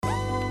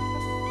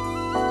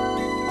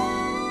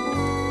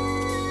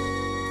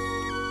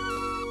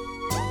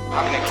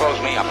How can you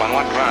close me up? On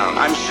what ground?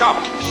 I'm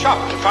shocked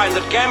to find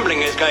that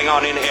gambling is going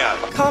on in here.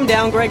 Calm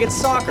down, Greg. It's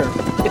soccer.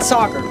 It's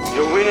soccer.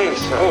 You're winning,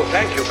 sir. Oh,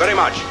 thank you very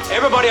much.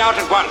 Everybody out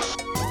at once.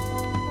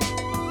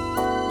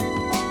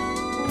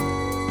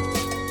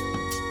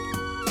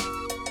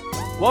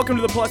 Welcome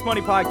to the Plus Money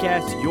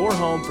Podcast, your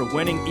home for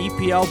winning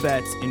EPL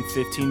bets in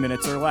 15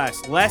 minutes or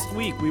less. Last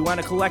week, we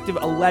went a collective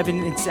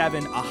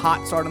 11-7, a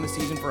hot start on the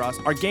season for us.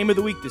 Our game of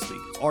the week this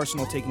week is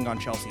Arsenal taking on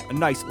Chelsea, a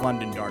nice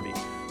London derby.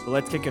 So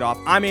let's kick it off.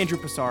 I'm Andrew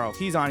Pissarro.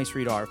 He's Ani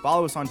Sridhar.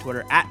 Follow us on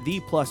Twitter at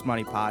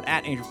 @ThePlusMoneyPod,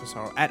 at Andrew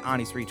Pissarro, at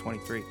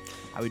Ani323.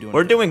 How we doing?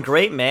 We're doing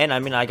great, man. I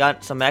mean, I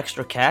got some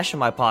extra cash in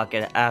my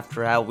pocket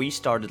after how we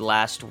started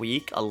last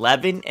week.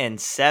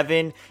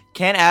 11-7.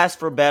 Can't ask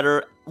for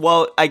better.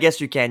 Well, I guess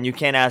you can. You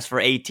can't ask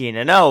for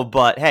 18-0,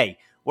 but hey,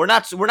 we're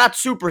not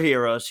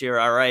superheroes here,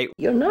 all right?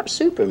 You're not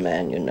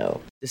Superman, you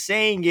know. The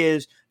saying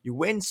is, you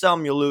win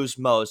some, you lose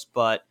most,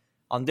 but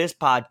on this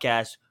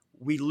podcast,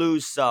 we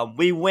lose some,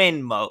 we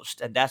win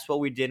most, and that's what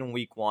we did in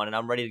week 1, and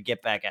I'm ready to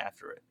get back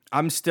after it.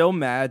 I'm still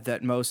mad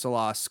that Mo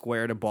Salah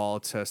squared a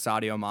ball to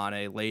Sadio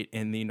Mane late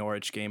in the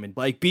Norwich game. And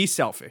be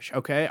selfish,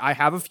 okay? I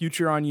have a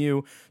future on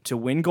you to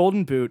win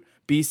Golden Boot.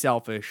 Be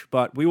selfish.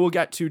 But we will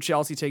get to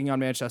Chelsea taking on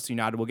Manchester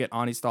United. We'll get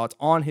Ani's thoughts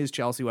on his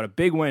Chelsea. What a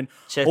big win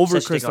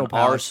over Crystal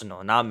Palace.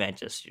 Arsenal, not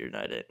Manchester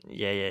United.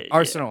 Yeah.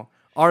 Arsenal.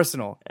 Yeah.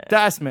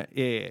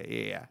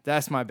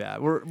 That's my bad.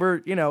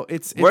 We're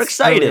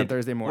excited on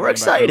Thursday morning. We're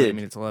excited. I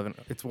mean, it's 11.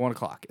 It's 1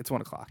 o'clock. It's 1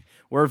 o'clock.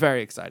 We're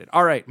very excited.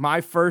 All right,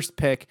 my first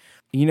pick.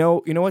 You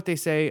know what they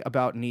say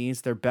about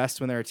knees? They're best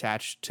when they're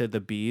attached to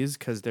the bees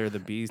because they're the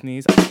bees'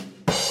 knees.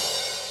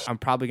 I'm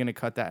probably going to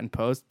cut that in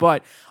post,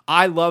 but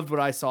I loved what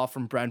I saw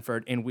from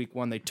Brentford in week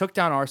 1. They took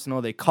down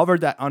Arsenal. They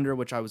covered that under,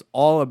 which I was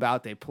all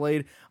about. They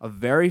played a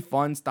very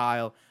fun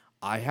style.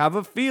 I have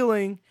a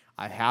feeling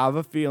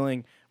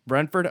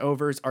Brentford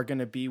overs are going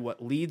to be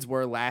what Leeds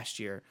were last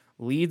year.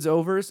 Leeds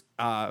overs,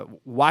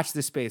 watch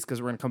this space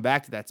because we're going to come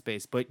back to that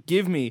space, but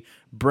give me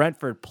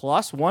Brentford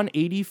plus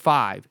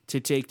 185 to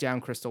take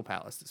down Crystal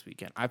Palace this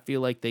weekend. I feel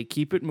like they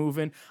keep it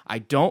moving. I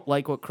don't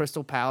like what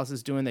Crystal Palace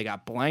is doing. They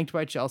got blanked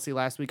by Chelsea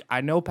last week.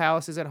 I know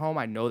Palace is at home.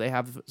 I know they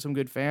have some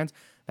good fans.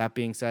 That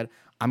being said,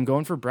 I'm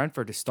going for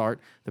Brentford to start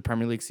the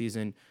Premier League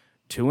season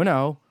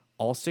 2-0,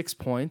 all 6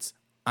 points.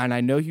 And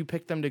I know you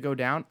picked them to go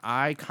down.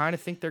 I kind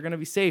of think they're going to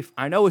be safe.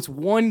 I know it's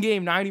one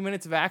game, 90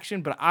 minutes of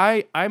action, but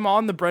I'm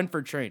on the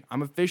Brentford train.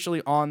 I'm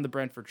officially on the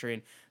Brentford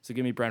train. So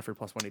give me Brentford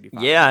plus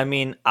 185. Yeah, I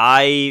mean,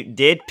 I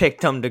did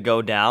pick them to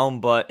go down,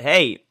 but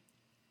hey,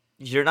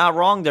 you're not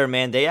wrong there,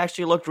 man. They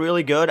actually looked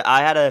really good. I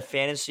had a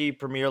fantasy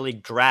Premier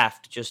League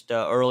draft just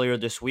earlier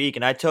this week,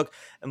 and I took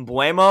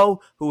Mbuemo,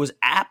 who was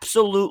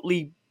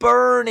absolutely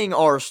burning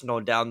Arsenal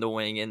down the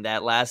wing in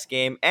that last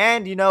game.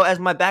 And, as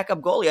my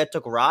backup goalie, I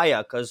took Raya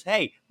because,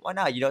 hey, why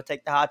not?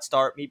 Take the hot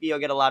start. Maybe you'll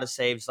get a lot of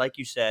saves. Like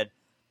you said,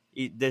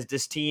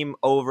 this team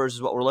overs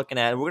is what we're looking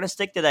at. And we're going to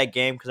stick to that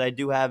game because I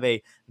do have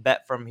a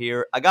bet from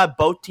here. I got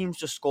both teams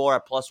to score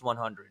at plus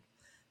 100.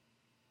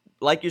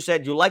 Like you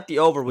said, you like the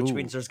over, which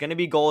means there's going to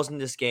be goals in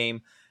this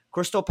game.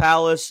 Crystal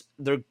Palace,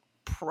 they're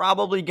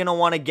probably going to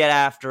want to get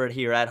after it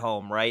here at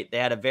home, right? They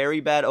had a very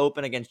bad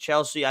open against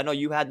Chelsea. I know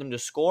you had them to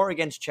score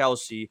against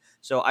Chelsea,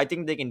 so I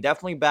think they can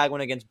definitely bag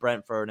one against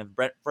Brentford. And if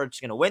Brentford's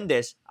going to win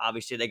this,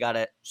 obviously they got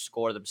to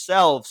score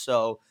themselves.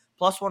 So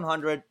plus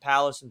 100,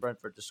 Palace and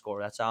Brentford to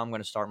score. That's how I'm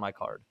going to start my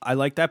card. I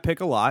like that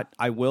pick a lot.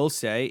 I will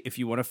say, if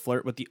you want to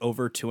flirt with the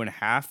over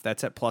 2.5,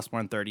 that's at plus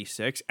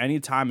 136.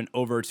 Anytime an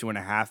over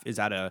 2.5 is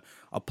at a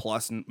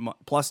plus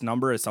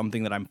number is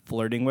something that I'm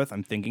flirting with,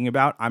 I'm thinking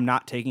about. I'm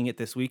not taking it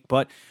this week,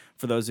 but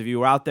for those of you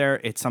who are out there,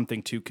 it's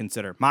something to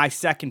consider. My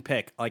second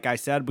pick, like I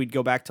said, we'd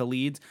go back to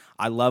Leeds.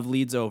 I love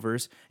Leeds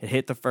overs. It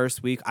hit the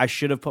first week. I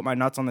should have put my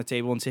nuts on the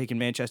table and taken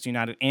Manchester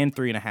United and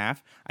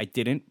 3.5. I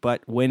didn't,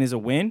 but win is a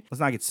win. Let's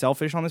not get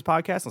selfish on this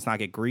podcast. Let's not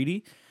get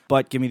greedy,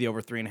 but give me the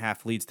over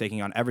 3.5. Leeds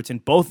taking on Everton.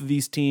 Both of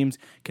these teams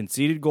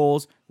conceded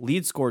goals.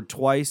 Leeds scored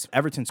twice.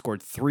 Everton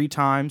scored 3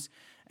 times,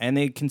 and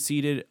they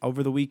conceded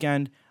over the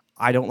weekend.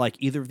 I don't like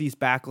either of these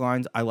back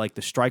lines. I like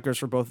the strikers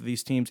for both of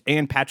these teams.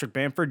 And Patrick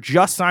Bamford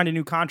just signed a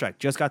new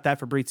contract. Just got that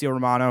Fabrizio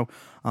Romano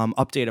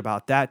update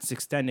about that. It's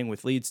extending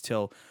with Leeds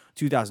till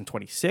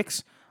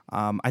 2026.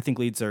 I think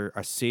Leeds are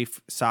a safe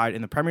side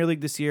in the Premier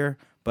League this year.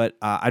 But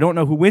I don't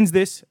know who wins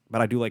this, but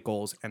I do like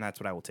goals, and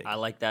that's what I will take. I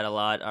like that a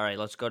lot. All right,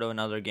 let's go to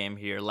another game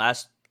here.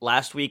 Last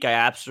week, I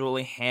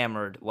absolutely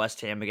hammered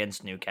West Ham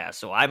against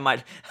Newcastle.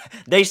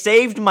 They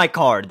saved my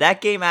card. That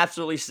game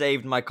absolutely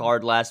saved my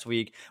card last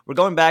week. We're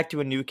going back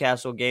to a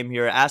Newcastle game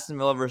here. Aston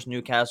Villa versus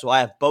Newcastle. I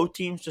have both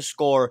teams to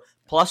score,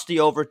 plus the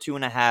over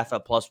 2.5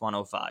 at plus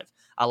 105.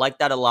 I like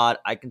that a lot.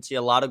 I can see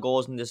a lot of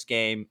goals in this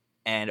game,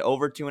 and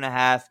over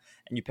 2.5,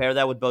 and you pair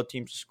that with both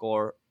teams to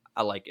score.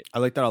 I like it. I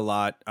like that a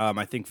lot.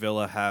 I think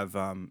Villa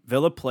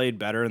played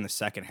better in the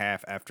second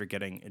half after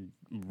getting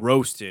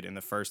roasted in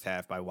the first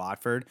half by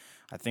Watford.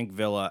 I think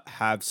Villa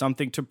have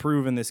something to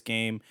prove in this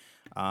game.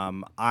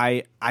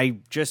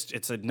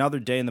 It's another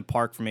day in the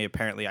park for me.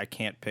 Apparently, I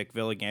can't pick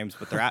Villa games,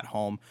 but they're at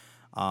home,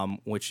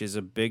 which is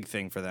a big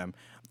thing for them.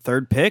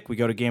 Third pick, we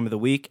go to game of the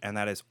week, and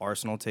that is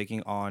Arsenal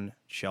taking on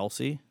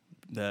Chelsea.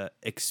 The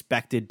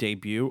expected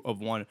debut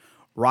of one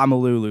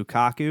Romelu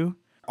Lukaku.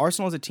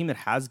 Arsenal is a team that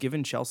has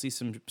given Chelsea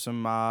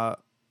some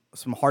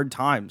hard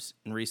times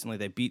recently.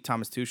 They beat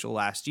Thomas Tuchel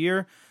last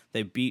year.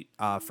 They beat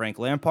Frank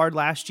Lampard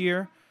last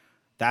year.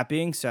 That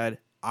being said,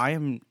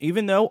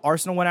 even though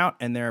Arsenal went out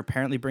and they're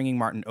apparently bringing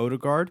Martin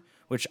Odegaard,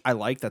 which I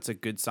like, that's a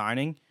good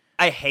signing.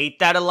 I hate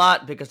that a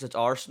lot because it's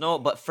Arsenal,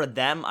 but for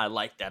them, I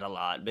like that a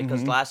lot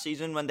because last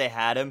season when they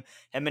had him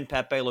and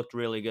Pepe looked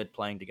really good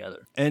playing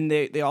together. And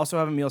they also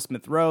have Emile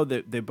Smith-Rowe.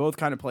 They both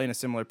kind of play in a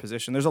similar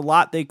position. There's a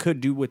lot they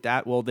could do with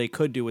that. Well, they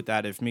could do with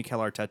that if Mikel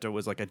Arteta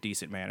was like a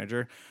decent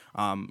manager,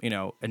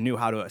 and knew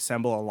how to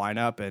assemble a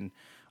lineup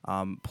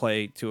and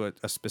play to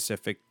a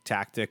specific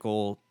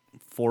tactical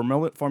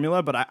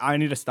formula. But I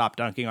need to stop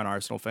dunking on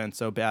Arsenal fans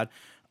so bad.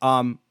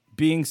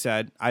 Being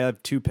said, I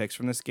have 2 picks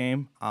from this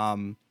game.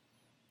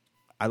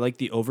 I like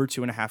the over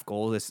 2.5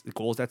 goals. This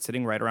goals that's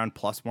sitting right around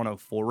plus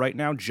 104 right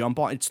now. Jump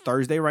on. It's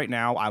Thursday right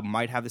now. I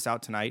might have this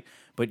out tonight,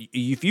 but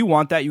if you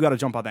want that, you got to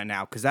jump on that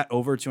now because that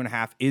over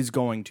 2.5 is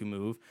going to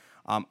move.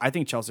 I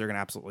think Chelsea are going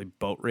to absolutely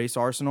boat race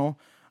Arsenal,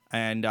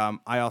 and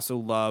I also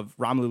love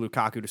Romelu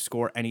Lukaku to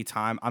score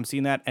anytime. I'm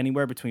seeing that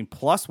anywhere between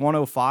plus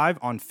 105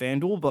 on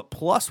FanDuel, but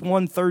plus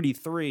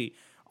 133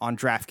 on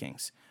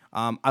DraftKings.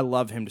 I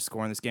love him to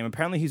score in this game.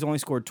 Apparently, he's only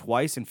scored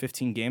twice in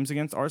 15 games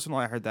against Arsenal.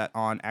 I heard that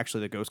on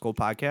actually the Ghost Goal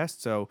podcast.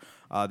 So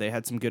they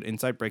had some good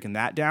insight breaking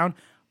that down.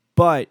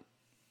 But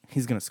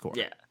he's going to score.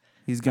 Yeah.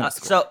 He's going to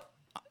score. So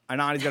I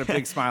know he's got a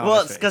big smile well, on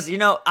his it's face.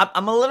 because,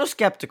 I'm a little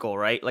skeptical,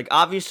 right? Like,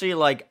 obviously,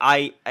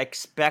 I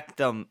expect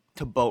them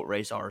to boat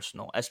race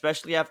Arsenal,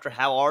 especially after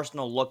how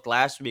Arsenal looked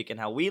last week and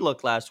how we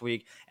looked last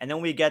week. And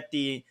then we get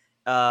the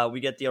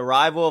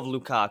arrival of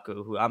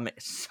Lukaku, who I'm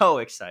so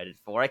excited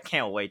for. I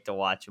can't wait to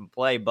watch him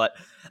play. But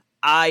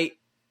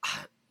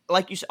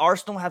like you said,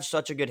 Arsenal have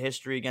such a good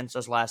history against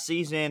us last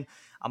season.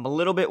 I'm a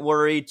little bit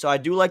worried. So I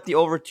do like the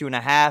over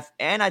 2.5.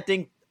 And I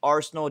think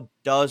Arsenal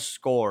does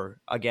score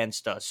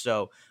against us.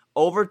 So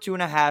over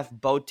 2.5,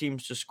 both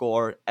teams to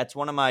score. That's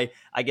one of my,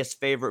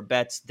 favorite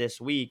bets this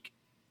week,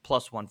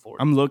 plus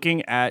 140. I'm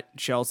looking at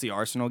Chelsea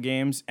Arsenal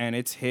games, and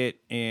it's hit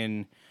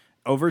in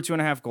over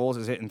 2.5 goals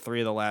is hit in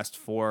 3 of the last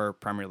 4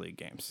 Premier League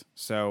games.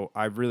 So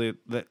I really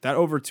that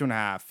over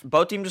 2.5.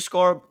 Both teams to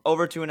score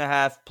over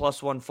 2.5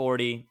 plus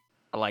 140.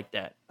 I like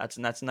that.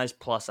 That's nice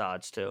plus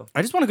odds too.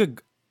 I just want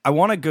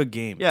a good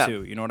game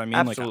too. You know what I mean?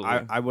 Absolutely.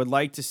 Like I would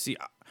like to see.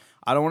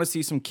 I don't want to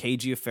see some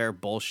cagey affair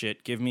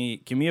bullshit. Give me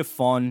a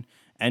fun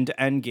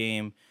end-to-end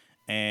game,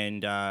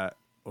 and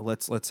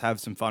let's have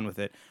some fun with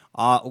it.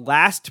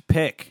 Last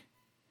pick,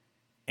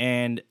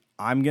 and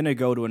I'm gonna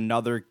go to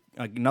another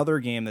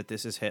game that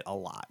this has hit a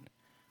lot.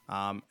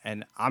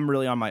 And I'm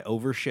really on my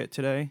over shit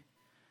today.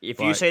 If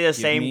you say the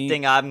same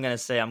thing I'm going to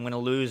say, I'm going to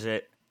lose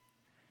it.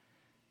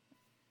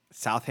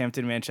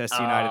 Southampton,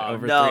 Manchester United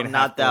over 3.5 No,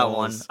 not that goals.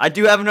 one. I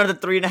do have another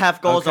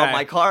 3.5 goals on Okay.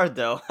 my card,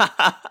 though.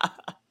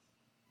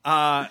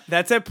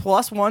 That's at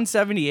plus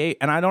 178,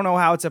 and I don't know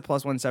how it's at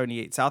plus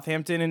 178.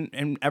 Southampton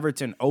and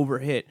Everton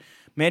overhit.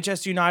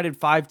 Manchester United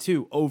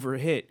 5-2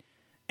 overhit.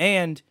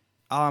 And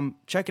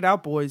check it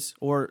out, boys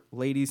or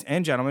ladies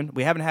and gentlemen.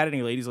 We haven't had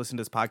any ladies listen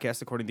to this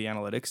podcast according to the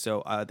analytics,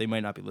 so they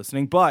might not be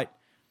listening, but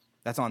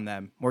that's on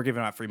them. We're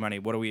giving out free money.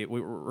 What are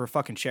we're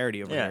fucking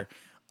charity over here.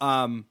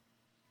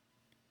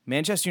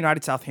 Manchester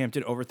United,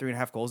 Southampton over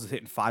 3.5 goals is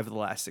hitting 5 of the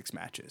last 6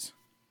 matches.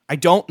 I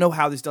don't know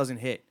how this doesn't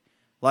hit.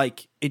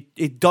 Like,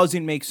 it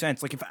doesn't make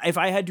sense. Like, if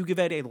I had to give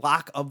it a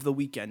lock of the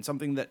weekend,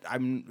 something that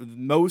I'm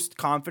most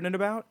confident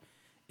about,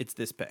 it's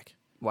this pick.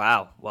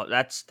 Wow. Well,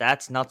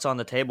 that's nuts on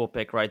the table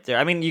pick right there.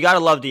 I mean, you got to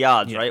love the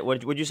odds, right?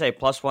 What would you say,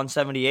 plus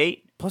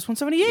 178? Plus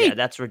 178. Yeah,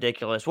 that's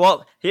ridiculous.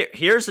 Well,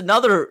 here's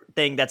another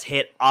thing that's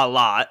hit a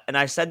lot, and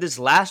I said this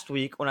last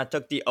week when I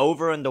took the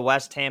over in the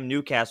West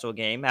Ham-Newcastle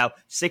game, how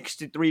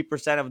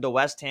 63% of the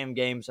West Ham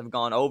games have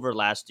gone over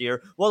last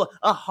year. Well,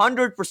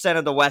 100%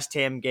 of the West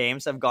Ham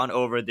games have gone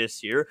over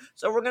this year,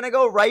 so we're going to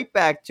go right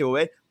back to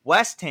it.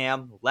 West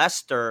Ham,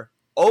 Leicester,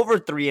 over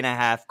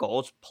 3.5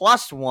 goals,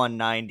 plus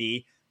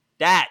 190.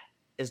 That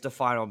is the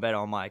final bet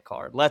on my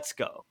card. Let's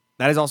go.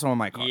 That is also on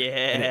my card. Yeah.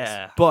 It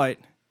is. But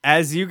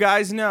as you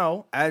guys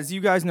know,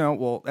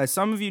 well, as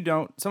some of you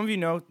don't, some of you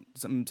know,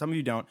 some of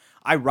you don't,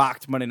 I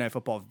rocked Monday Night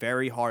Football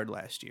very hard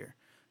last year.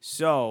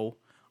 So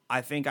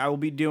I think I will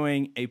be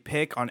doing a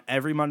pick on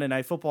every Monday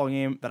Night Football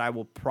game that I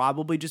will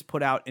probably just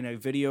put out in a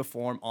video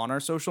form on our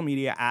social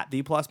media at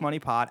The Plus Money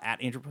Pod, at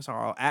Andrew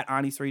Pissarro, at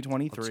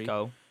Ani323. Let's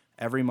go.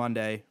 Every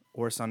Monday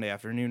or Sunday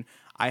afternoon.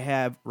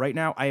 Right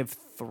now I have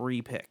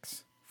 3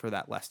 picks for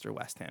that Leicester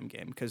West Ham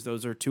game because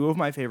those are 2 of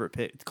my favorite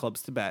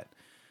clubs to bet.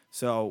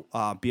 So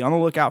be on the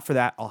lookout for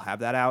that. I'll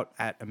have that out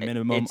at a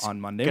minimum on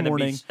Monday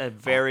morning. It's going to be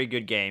a very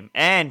good game.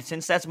 And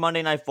since that's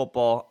Monday Night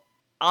Football,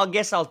 I'll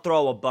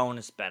throw a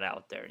bonus bet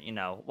out there. You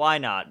know, why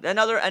not?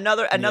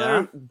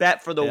 Another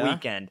bet for the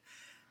weekend.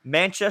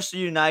 Manchester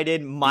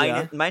United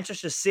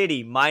Manchester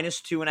City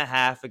minus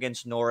 2.5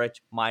 against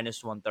Norwich,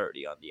 minus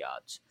 130 on the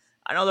odds.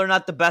 I know they're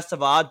not the best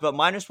of odds, but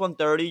minus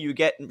 130, you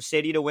get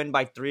City to win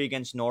by 3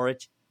 against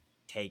Norwich.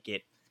 Take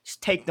it.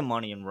 Just take the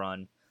money and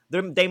run.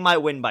 They might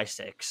win by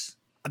 6.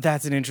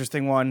 That's an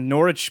interesting one.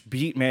 Norwich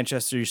beat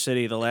Manchester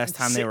City the last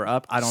time they were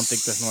up. I don't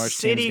think this Norwich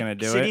team's going to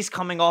do it. City's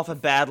coming off a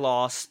bad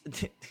loss.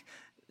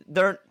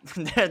 They're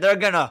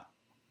going to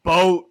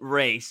boat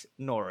race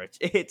Norwich.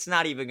 It's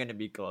not even going to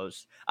be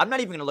close. I'm not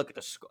even going to look at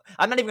the score.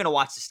 I'm not even going to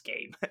watch this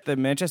game. The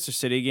Manchester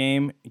City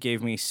game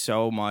gave me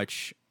so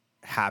much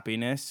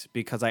happiness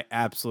because I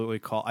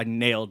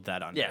nailed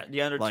that under. Yeah,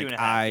 the under 2.5.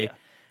 I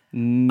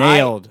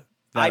nailed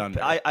that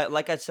under. I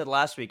like I said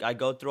last week, I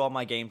go through all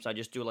my games. I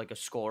just do like a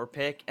score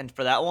pick. And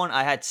for that one,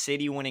 I had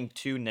City winning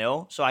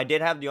 2-0. So I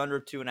did have the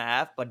under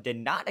 2.5, but did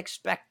not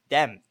expect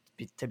them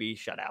to be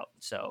shut out.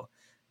 So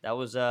that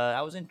was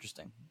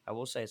interesting. I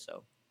will say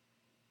so.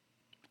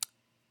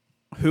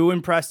 Who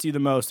impressed you the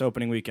most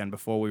opening weekend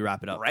before we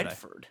wrap it up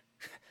Brentford.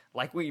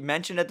 Like we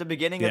mentioned at the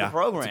beginning of the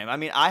program. I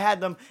mean, I had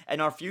them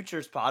in our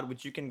Futures pod,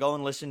 which you can go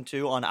and listen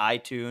to on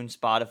iTunes,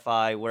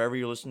 Spotify, wherever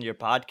you listen to your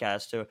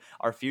podcast, to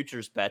our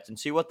Futures bets and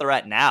see what they're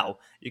at now.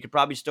 You could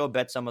probably still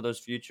bet some of those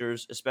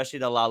futures, especially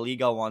the La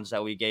Liga ones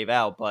that we gave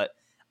out. But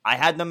I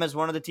had them as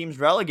one of the teams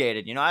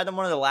relegated. You know, I had them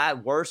one of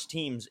the worst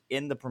teams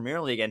in the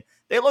Premier League, and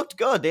they looked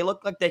good. They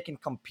looked like they can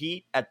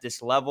compete at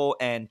this level,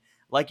 and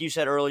like you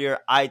said earlier,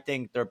 I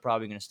think they're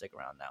probably going to stick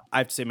around now. I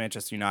have to say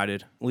Manchester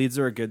United. Leeds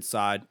are a good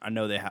side. I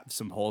know they have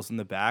some holes in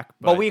the back.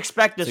 But we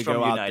expect this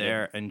from United. Out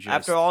there and just,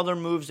 after all their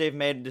moves they've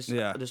made this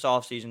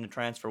offseason, the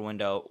transfer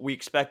window, we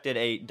expected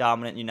a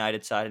dominant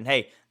United side. And,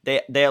 hey, they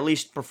at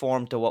least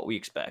performed to what we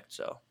expect.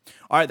 So,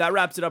 all right, that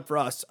wraps it up for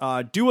us.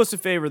 Do us a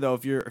favor, though,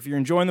 if you're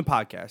enjoying the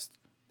podcast.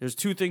 There's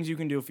 2 things you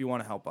can do if you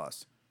want to help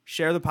us.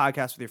 Share the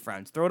podcast with your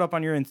friends. Throw it up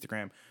on your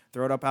Instagram.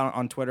 Throw it up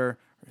on Twitter.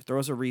 Or throw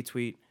us a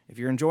retweet. If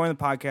you're enjoying the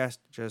podcast,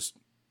 just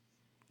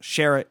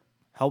share it.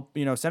 Help,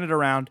 send it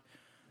around.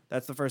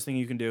 That's the first thing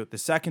you can do. The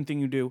second thing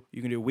you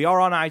can do, we are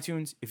on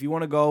iTunes. If you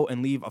want to go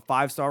and leave a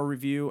 5-star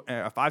review,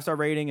 a 5-star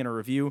rating and a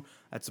review,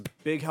 that's a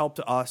big help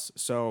to us.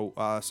 So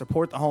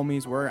support the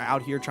homies. We're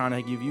out here trying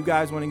to give you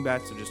guys winning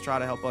bets. So just try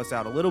to help us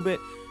out a little bit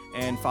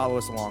and follow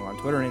us along on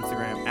Twitter and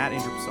Instagram at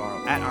Andrew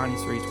Pissarro, at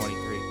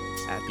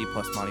Arnie323, at the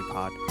Plus Money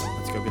Pod.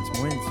 Let's go get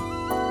some wins.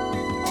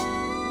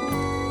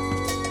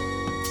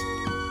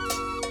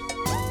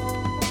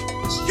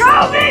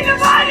 Show me the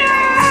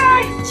money!